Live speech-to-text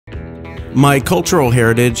My cultural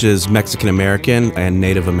heritage is Mexican American and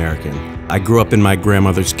Native American. I grew up in my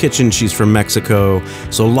grandmother's kitchen. She's from Mexico,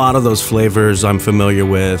 so a lot of those flavors I'm familiar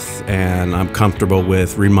with and I'm comfortable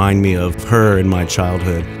with remind me of her in my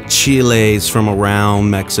childhood. Chiles from around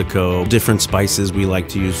Mexico, different spices we like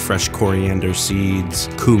to use, fresh coriander seeds,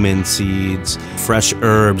 cumin seeds, fresh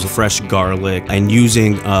herbs, fresh garlic, and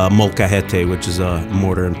using molcajete, which is a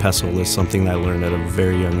mortar and pestle, is something that I learned at a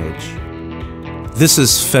very young age. This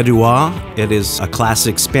is Fideuà. It is a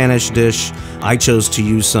classic Spanish dish. I chose to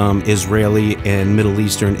use some Israeli and Middle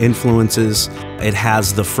Eastern influences. It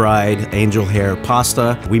has the fried angel hair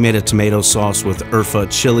pasta. We made a tomato sauce with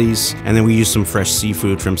urfa chilies, and then we used some fresh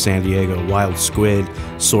seafood from San Diego, wild squid,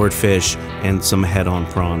 swordfish, and some head-on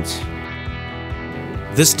prawns.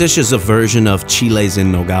 This dish is a version of Chiles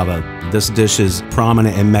in nogada. This dish is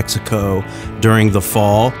prominent in Mexico during the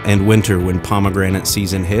fall and winter when pomegranate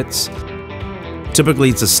season hits. Typically,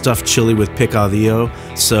 it's a stuffed chili with picadillo,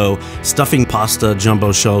 so stuffing pasta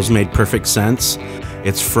jumbo shells made perfect sense.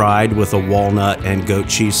 It's fried with a walnut and goat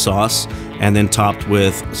cheese sauce, and then topped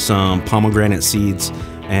with some pomegranate seeds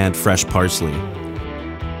and fresh parsley.